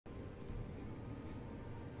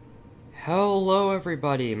Hello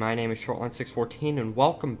everybody, my name is Shortline614 and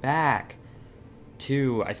welcome back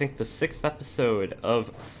to, I think, the 6th episode of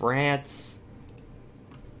France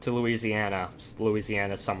to Louisiana.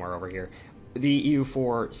 Louisiana somewhere over here. The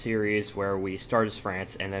EU4 series where we start as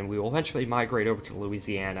France and then we will eventually migrate over to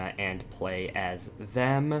Louisiana and play as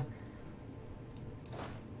them.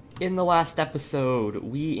 In the last episode,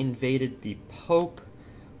 we invaded the Pope,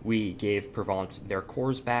 we gave Provence their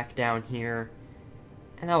cores back down here,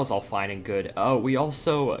 and that was all fine and good. We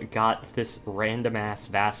also got this random-ass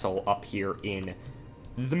vassal up here in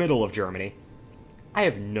the middle of Germany. I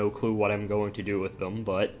have no clue what I'm going to do with them,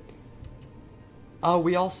 but...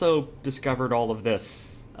 we also discovered all of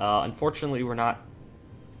this. Unfortunately, we're not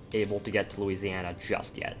able to get to Louisiana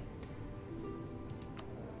just yet.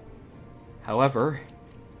 However,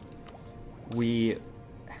 we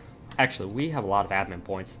have a lot of admin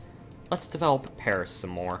points. Let's develop Paris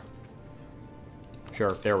some more.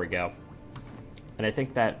 Sure, there we go. And I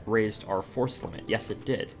think that raised our force limit. Yes, it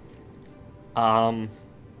did. We can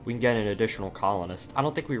get an additional colonist. I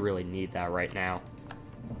don't think we really need that right now.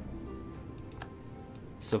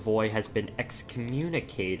 Savoy has been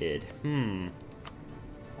excommunicated. I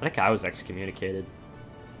think I was excommunicated.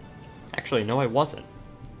 Actually, no, I wasn't.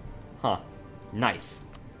 Huh. Nice.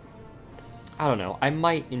 I don't know. I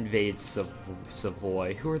might invade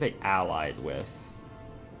Savoy. Who are they allied with?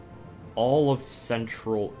 All of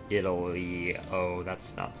central Italy. Oh,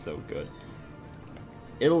 that's not so good.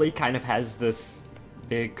 Italy kind of has this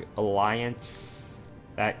big alliance.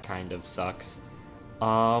 That kind of sucks.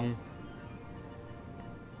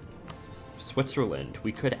 Switzerland.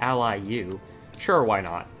 We could ally you. Sure, why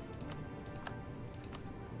not?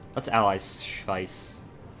 Let's ally Schweiz.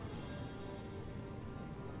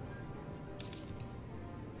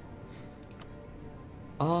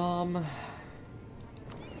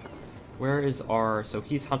 Where is our... So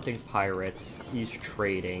he's hunting pirates, he's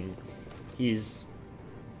trading, he's...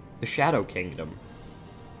 the Shadow Kingdom.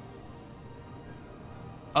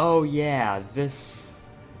 Oh yeah, this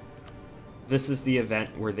is the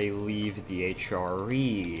event where they leave the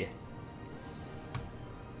HRE.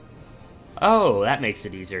 Oh, that makes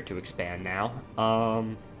it easier to expand now.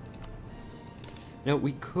 No,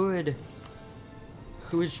 we could...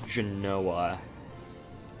 Who is Genoa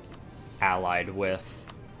allied with?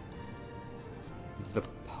 The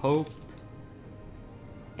Pope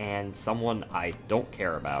and someone I don't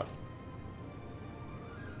care about.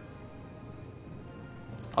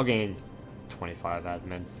 I'll gain 25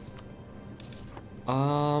 admin.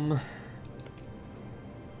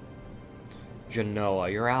 Genoa,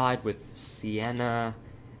 you're allied with Siena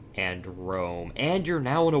and Rome, and you're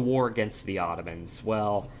now in a war against the Ottomans.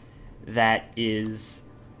 Well, that is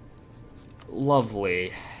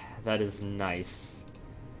lovely. That is nice.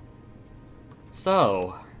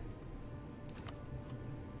 So,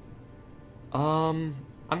 I'm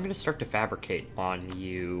gonna start to fabricate on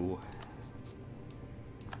you.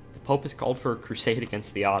 The Pope has called for a crusade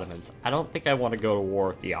against the Ottomans. I don't think I want to go to war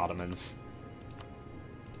with the Ottomans.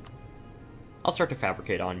 I'll start to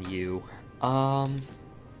fabricate on you.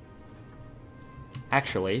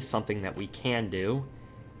 Actually, something that we can do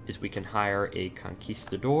is we can hire a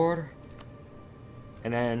conquistador.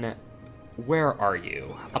 And then, where are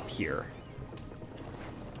you? Up here.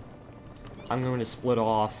 I'm going to split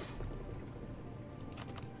off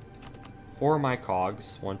 4 of my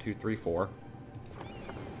cogs. 1, 2, 3, 4.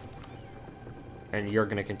 And you're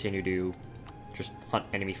going to continue to just hunt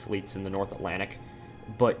enemy fleets in the North Atlantic.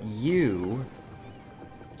 But you're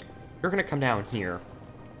going to come down here.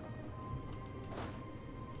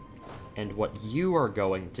 And what you are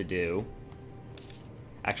going to do...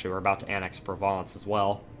 Actually, we're about to annex Provence as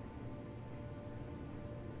well.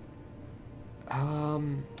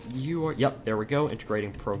 You are... Yep, there we go.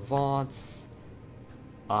 Integrating Provence.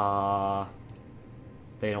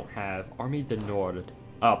 They don't have... Army du Nord.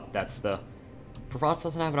 Oh, that's the... Provence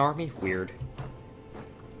doesn't have an army? Weird.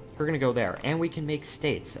 We're gonna go there. And we can make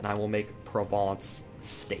states, and I will make Provence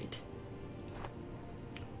state.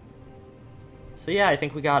 So yeah, I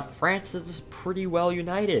think we got... France is pretty well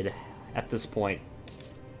united at this point.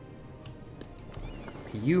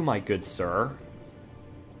 You, my good sir...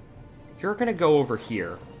 You're gonna go over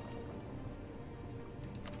here.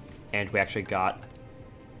 And we actually got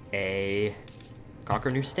a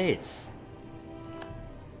conquer new states.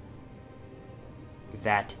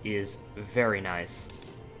 That is very nice.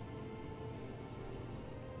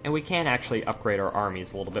 And we can actually upgrade our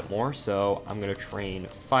armies a little bit more, so I'm gonna train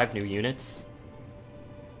 5 new units.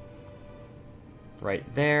 Right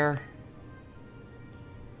there.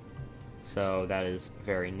 So that is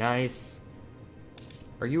very nice.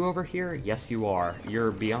 Are you over here? Yes, you are.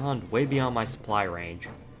 You're way beyond my supply range.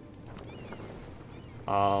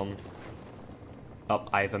 Oh,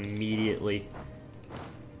 I've immediately...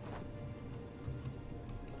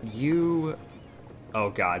 Oh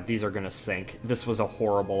god, these are gonna sink. This was a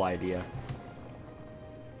horrible idea.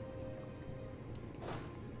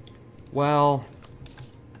 Well...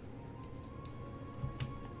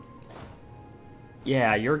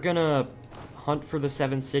 yeah, you're gonna hunt for the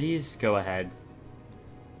 7 cities? Go ahead.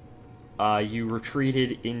 You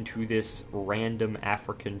retreated into this random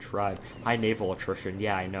African tribe. High naval attrition,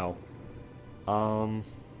 yeah, I know. I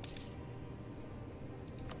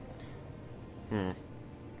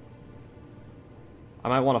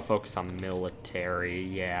might want to focus on military,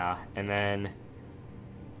 yeah. And then...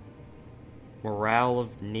 morale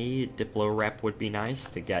of need, Diplo rep would be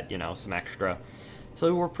nice to get, you know, some extra.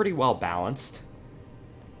 So we're pretty well balanced.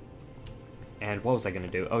 And what was I going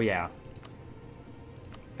to do? Oh, yeah.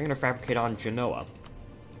 I'm going to fabricate on Genoa.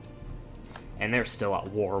 And they're still at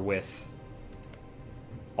war with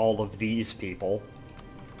all of these people.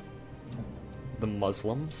 The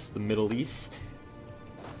Muslims, the Middle East.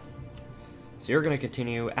 So you're going to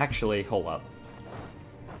continue... actually, hold up.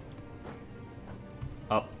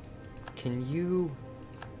 Can you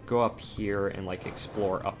go up here and, like,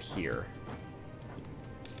 explore up here?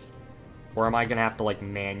 Or am I going to have to, like,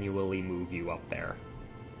 manually move you up there?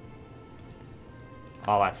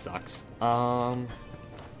 Oh, that sucks. Our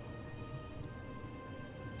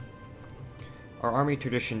army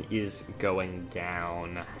tradition is going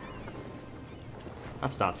down.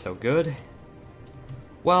 That's not so good.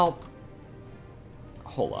 Well,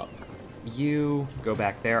 hold up. You go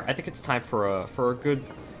back there. I think it's time for a good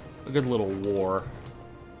little war.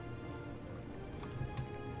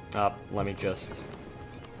 Let me just...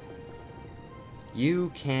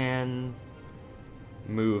 you can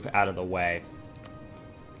move out of the way.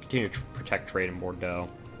 Continue to protect trade in Bordeaux.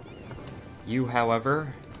 You,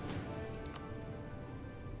 however,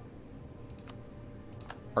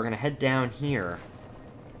 are going to head down here,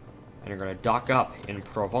 and you're going to dock up in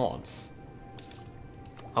Provence.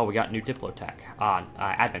 Oh, we got new Diplotech.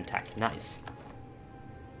 Admin tech. Nice.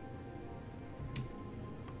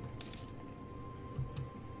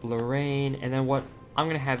 Lorraine, and then what I'm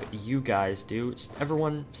going to have you guys do,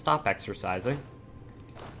 everyone stop exercising.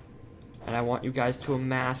 And I want you guys to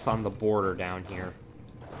amass on the border down here.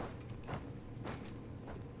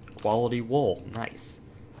 Quality wool. Nice.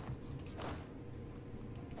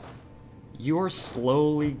 You're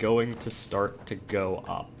slowly going to start to go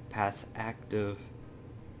up. Pass active.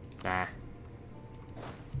 Nah.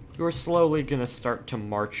 You're slowly going to start to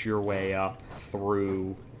march your way up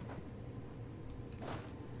through...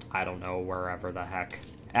 I don't know, wherever the heck.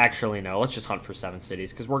 Actually, no. Let's just hunt for 7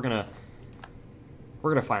 cities, because we're gonna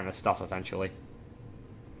find this stuff eventually.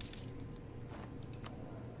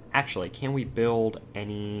 Actually, can we build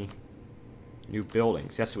any new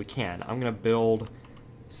buildings? Yes, we can. I'm gonna build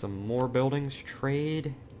some more buildings.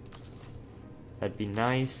 Trade. That'd be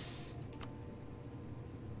nice.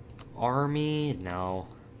 Army? No.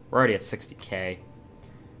 We're already at 60k.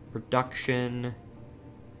 Production.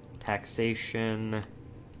 Taxation.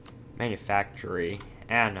 Manufactory.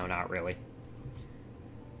 No, not really.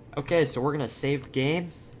 Okay, so we're gonna save the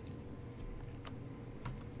game.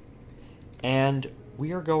 And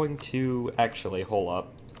we are going to... actually, hold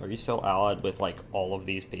up. Are you still allied with, like, all of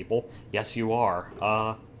these people? Yes, you are.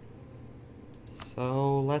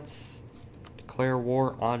 So let's declare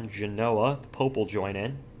war on Genoa. The Pope will join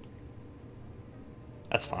in.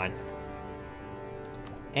 That's fine.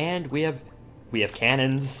 And we have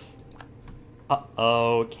cannons.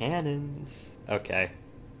 Uh-oh, cannons. Okay.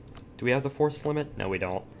 Do we have the force limit? No, we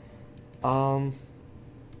don't. Hold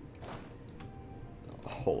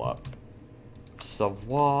up.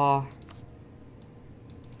 Savoie.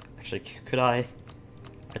 Actually, could I?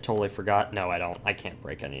 I totally forgot. No, I don't. I can't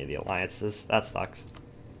break any of the alliances. That sucks.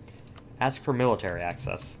 Ask for military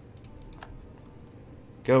access.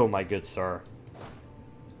 Go, my good sir.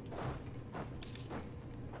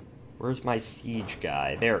 Where's my siege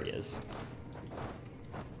guy? There he is.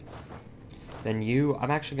 Then you,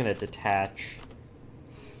 I'm actually going to detach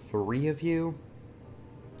 3 of you.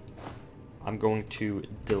 I'm going to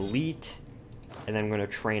delete, and then I'm going to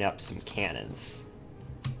train up some cannons.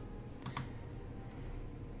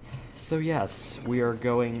 So yes, we are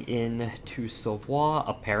going into Savoie.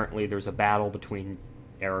 Apparently there's a battle between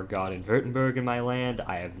Aragon and Württemberg in my land.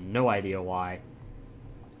 I have no idea why.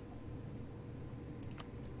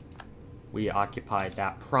 We occupied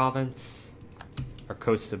that province. Our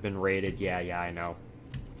coasts have been raided. Yeah, I know.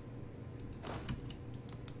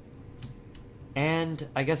 And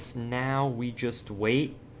I guess now we just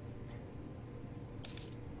wait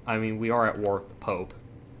I mean, we are at war with the Pope.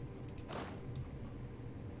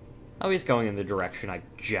 Oh, he's going in the direction I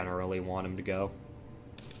generally want him to go.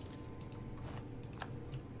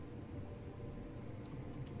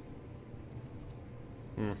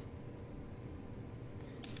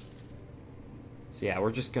 So yeah,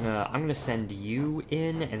 we're just gonna... I'm gonna send you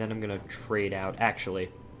in, and then I'm gonna trade out...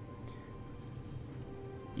 Actually...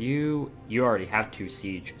 You already have 2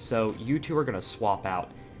 siege, so you two are gonna swap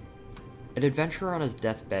out. An adventurer on his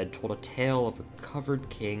deathbed told a tale of a covered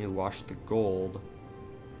king who washed the gold.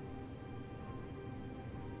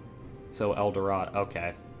 So El Dorado,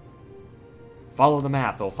 okay. Follow the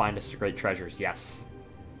map, it'll find us the great treasures, yes.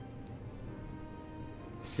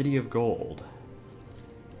 City of Gold.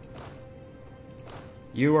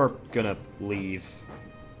 You are gonna leave.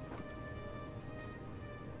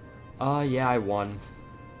 Yeah, I won.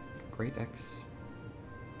 Great X.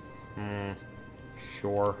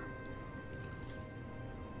 Sure.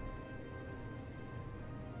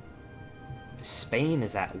 Spain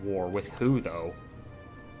is at war with who, though?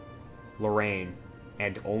 Lorraine.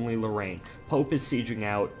 And only Lorraine. Pope is sieging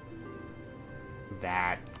out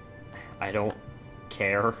that. I don't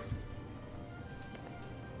care.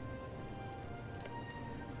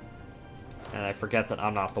 And I forget that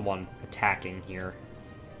I'm not the one attacking here.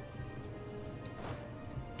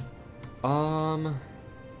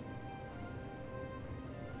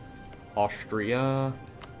 Austria.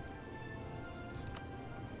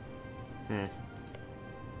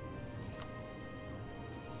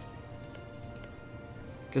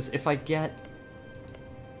 Because if I get...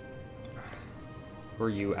 Who are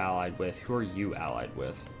you allied with? Who are you allied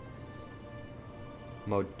with?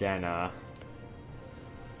 Modena.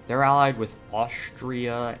 They're allied with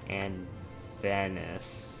Austria and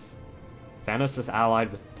Venice. Venice is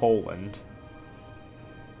allied with Poland.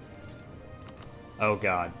 Oh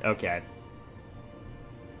god, okay.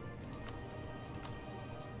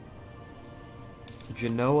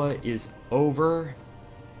 Genoa is over.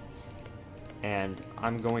 And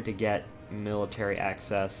I'm going to get military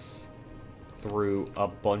access through a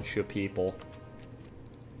bunch of people.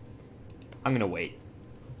 I'm gonna wait.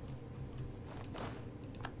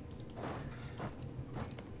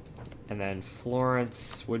 And then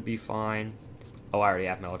Florence would be fine. Oh, I already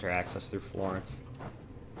have military access through Florence.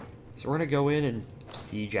 So we're gonna go in and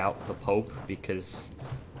siege out the Pope, because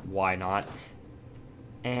why not?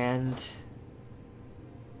 And...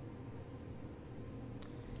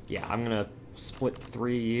 yeah, I'm gonna split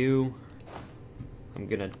 3U. I'm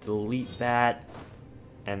gonna delete that.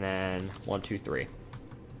 And then 1, 2, 3.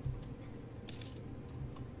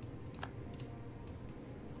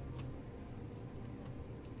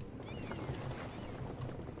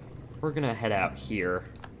 We're gonna head out here.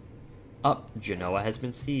 Genoa has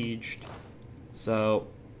been sieged. So,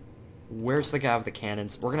 where's the guy with the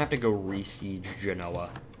cannons? We're gonna have to go re-siege Genoa.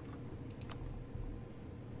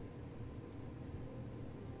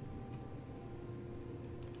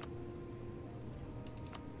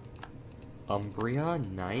 Umbria,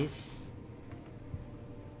 nice.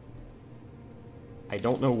 I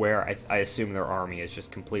don't know where. I assume their army is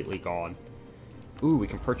just completely gone. Ooh, we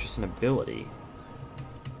can purchase an ability.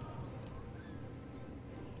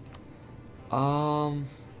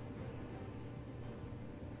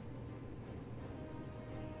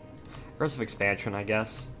 Aggressive expansion, I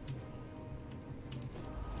guess.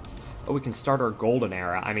 Oh, we can start our golden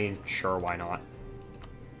era. I mean, sure, why not?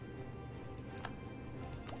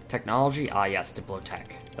 Technology? Ah, yes,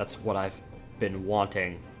 Diplotech. That's what I've been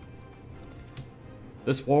wanting.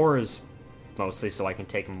 This war is mostly so I can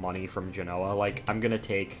take money from Genoa. Like, I'm gonna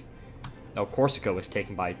take... Oh, Corsica was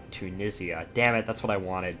taken by Tunisia. Damn it, that's what I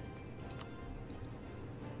wanted.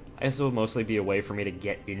 I guess it will mostly be a way for me to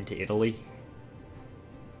get into Italy.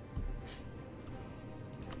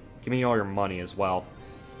 Give me all your money as well.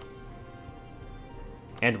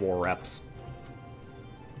 And war reps.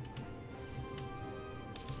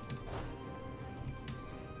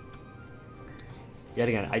 Yet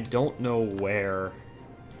again, I don't know where...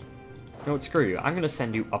 No, screw you. I'm gonna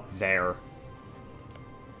send you up there.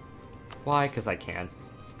 Why? Because I can.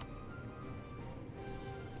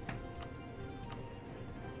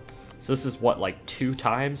 So this is what, like 2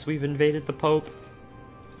 times we've invaded the Pope?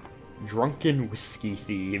 Drunken whiskey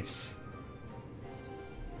thieves.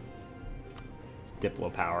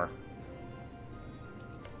 Diplo power.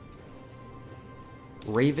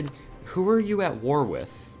 Raven, who are you at war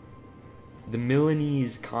with? The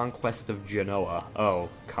Milanese conquest of Genoa. Oh,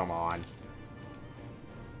 come on.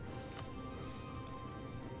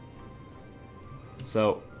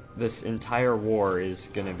 So, this entire war is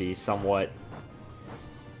gonna be somewhat...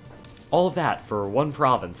 all of that for 1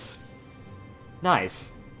 province.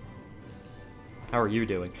 Nice. How are you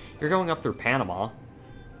doing? You're going up through Panama.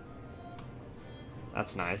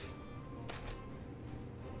 That's nice.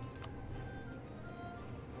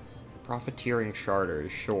 Profiteering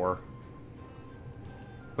charters, sure.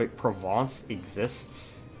 Wait, Provence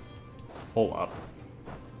exists? Hold up.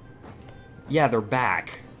 Yeah, they're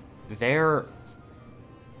back. They're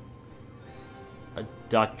a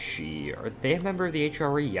duchy. Are they a member of the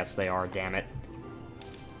HRE? Yes, they are, damn it.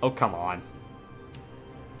 Oh, come on.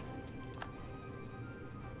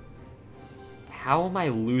 How am I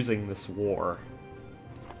losing this war?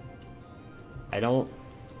 I don't...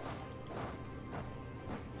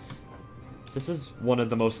 This is one of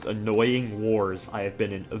the most annoying wars I have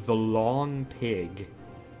been in. The Long Pig.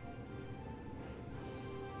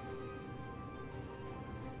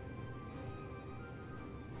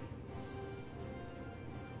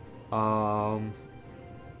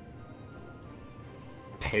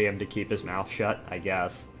 Pay him to keep his mouth shut, I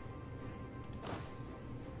guess.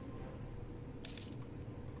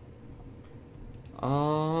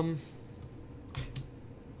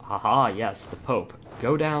 Haha, yes, the Pope.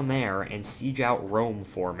 Go down there and siege out Rome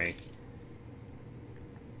for me.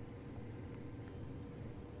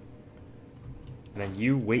 And then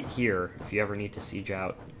you wait here if you ever need to siege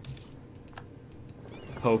out.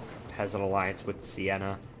 Pope has an alliance with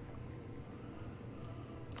Siena.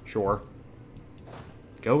 Sure.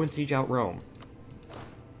 Go and siege out Rome.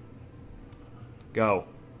 Go.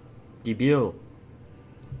 Debil.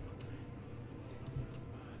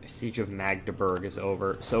 Siege of Magdeburg is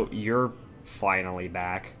over. So you're finally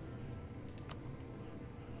back.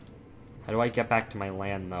 How do I get back to my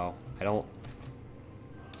land, though? I don't...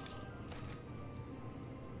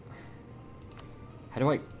 How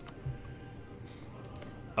do I...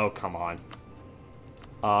 Oh, come on.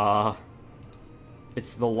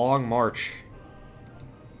 It's the Long March.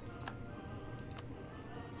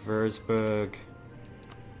 Würzburg.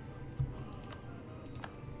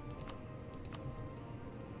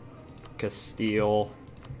 Castile.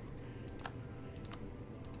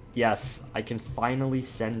 Yes, I can finally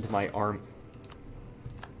send my arm.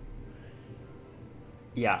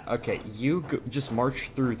 Yeah, okay, you just march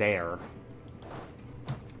through there.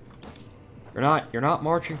 You're not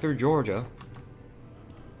marching through Georgia.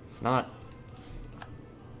 It's not...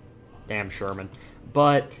 Damn Sherman.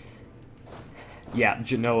 But, yeah,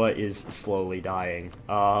 Genoa is slowly dying.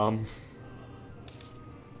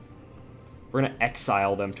 We're gonna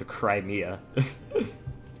exile them to Crimea.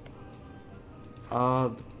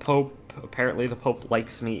 The Pope, apparently the Pope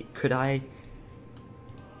likes me. Could I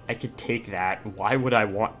could take that. Why would I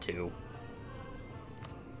want to?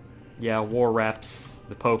 Yeah, war reps.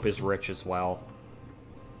 The Pope is rich as well.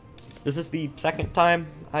 This is the second time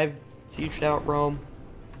I've sieged out Rome.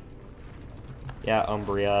 Yeah,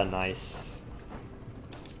 Umbria, nice.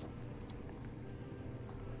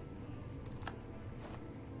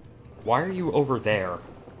 Why are you over there?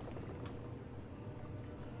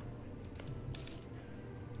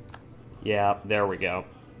 Yeah, there we go.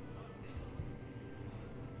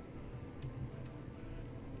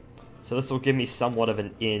 So this will give me somewhat of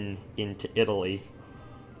an into Italy.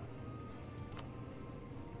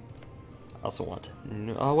 I also want...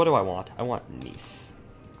 what do I want? I want Nice.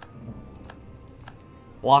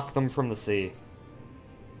 Block them from the sea.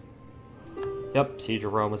 Yep, Siege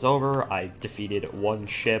of Rome is over. I defeated one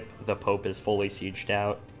ship. The Pope is fully sieged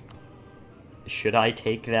out. Should I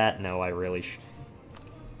take that? No, I really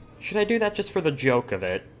should I do that just for the joke of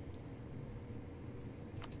it?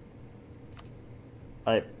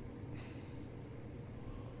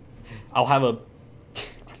 I'll have a...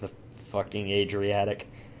 the fucking Adriatic.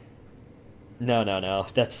 No.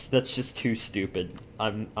 That's just too stupid.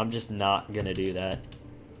 I'm just not gonna do that.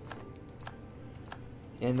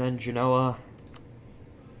 And then Genoa...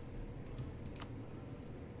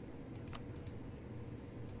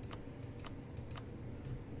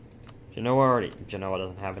 Genoa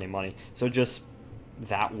doesn't have any money. So just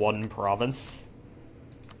that one province.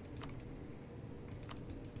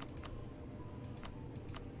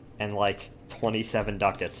 And like 27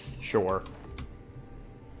 ducats, sure.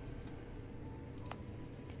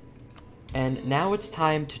 And now it's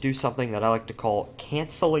time to do something that I like to call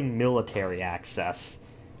canceling military access.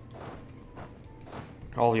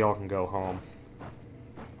 All y'all can go home.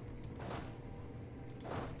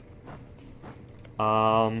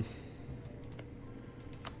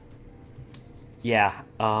 Yeah,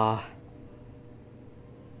 oh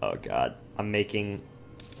god, I'm making...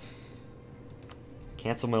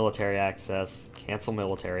 Cancel military access, cancel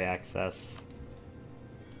military access.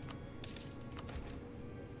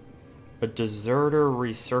 A deserter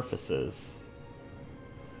resurfaces.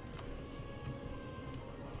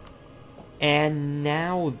 And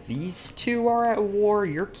now these two are at war.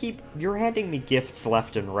 You're handing me gifts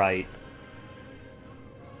left and right.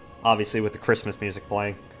 Obviously with the Christmas music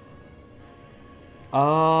playing.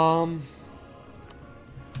 I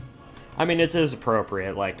mean, it is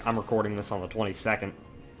appropriate. Like, I'm recording this on the 22nd.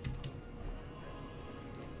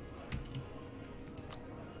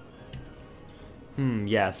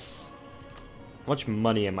 Yes. How much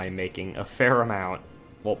money am I making? A fair amount.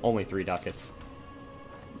 Well, only 3 ducats.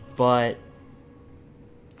 But...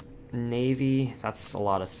 Navy, that's a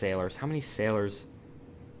lot of sailors. How many sailors?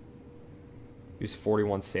 Use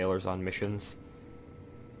 41 sailors on missions.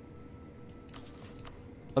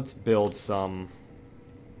 Let's build some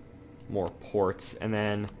more ports, and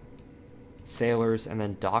then sailors, and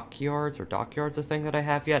then dockyards. Are dockyards a thing that I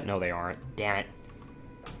have yet? No, they aren't. Damn it.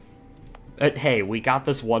 But hey, we got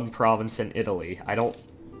this one province in Italy. I don't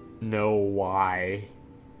know why.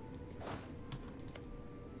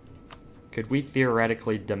 Could we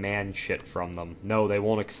theoretically demand shit from them? No, they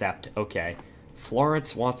won't accept. Okay.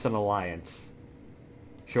 Florence wants an alliance.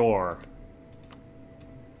 Sure.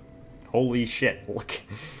 Holy shit, look.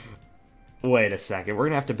 Wait a second, we're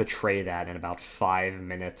gonna have to betray that in about 5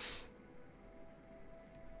 minutes.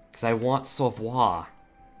 Because I want Sauvois.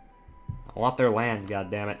 I want their land,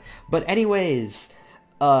 goddammit. But anyways,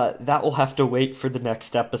 that will have to wait for the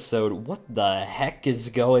next episode. What the heck is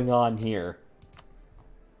going on here?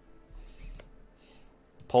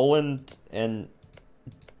 Poland and...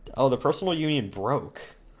 Oh, the personal union broke.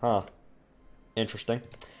 Huh. Interesting.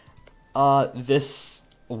 This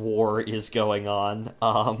war is going on.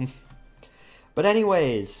 But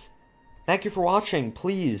anyways, thank you for watching.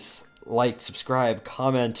 Please like, subscribe,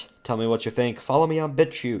 comment, tell me what you think. Follow me on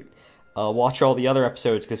BitChute. Watch all the other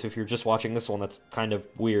episodes, because if you're just watching this one, that's kind of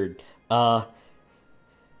weird. My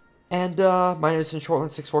name is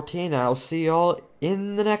Shortland614, and I'll see y'all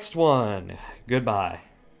in the next one. Goodbye.